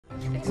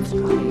It's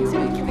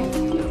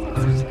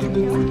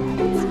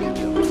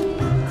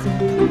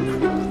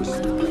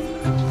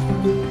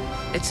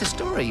a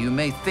story you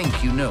may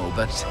think you know,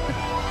 but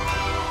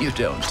you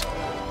don't.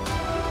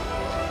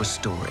 A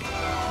story.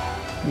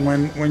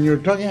 When you're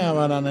talking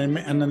about an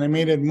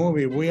animated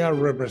movie, we are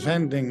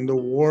representing the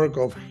work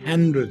of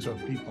hundreds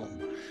of people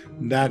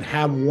that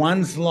have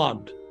one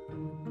slot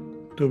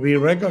to be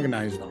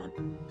recognized on.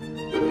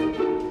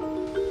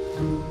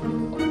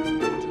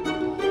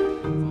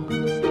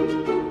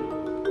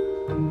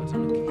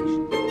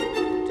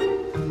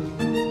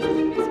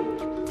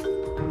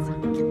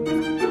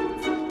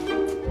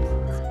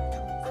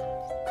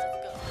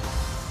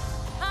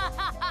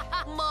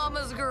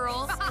 Mama's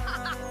girls.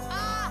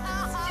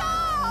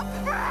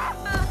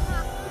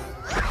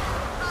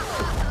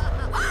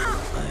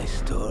 My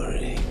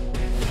story.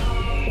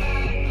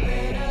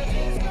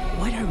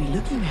 What are we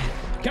looking at?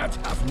 Cats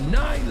have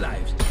 9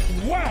 lives.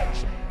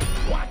 Watch!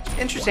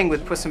 Interesting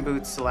with Puss in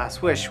Boots: The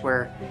Last Wish,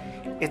 where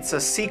it's a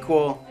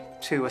sequel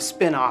to a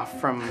spin-off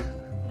from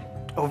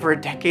over a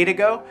decade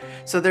ago.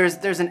 So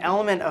there's an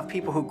element of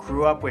people who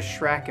grew up with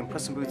Shrek and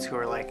Puss in Boots who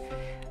are like,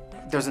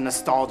 there's a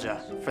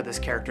nostalgia for this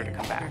character to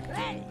come back.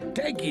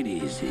 Take it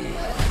easy.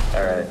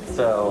 All right,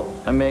 so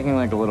I'm making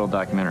like a little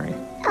documentary.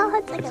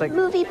 Oh, it's like a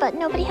movie, but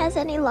nobody has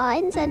any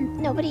lines, and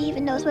nobody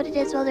even knows what it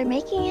is while they're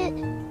making it.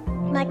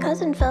 My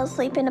cousin fell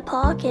asleep in a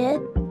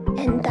pocket,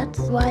 and that's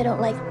why I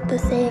don't like the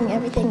saying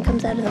everything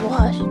comes out of the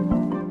wash,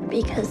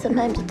 because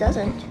sometimes it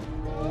doesn't.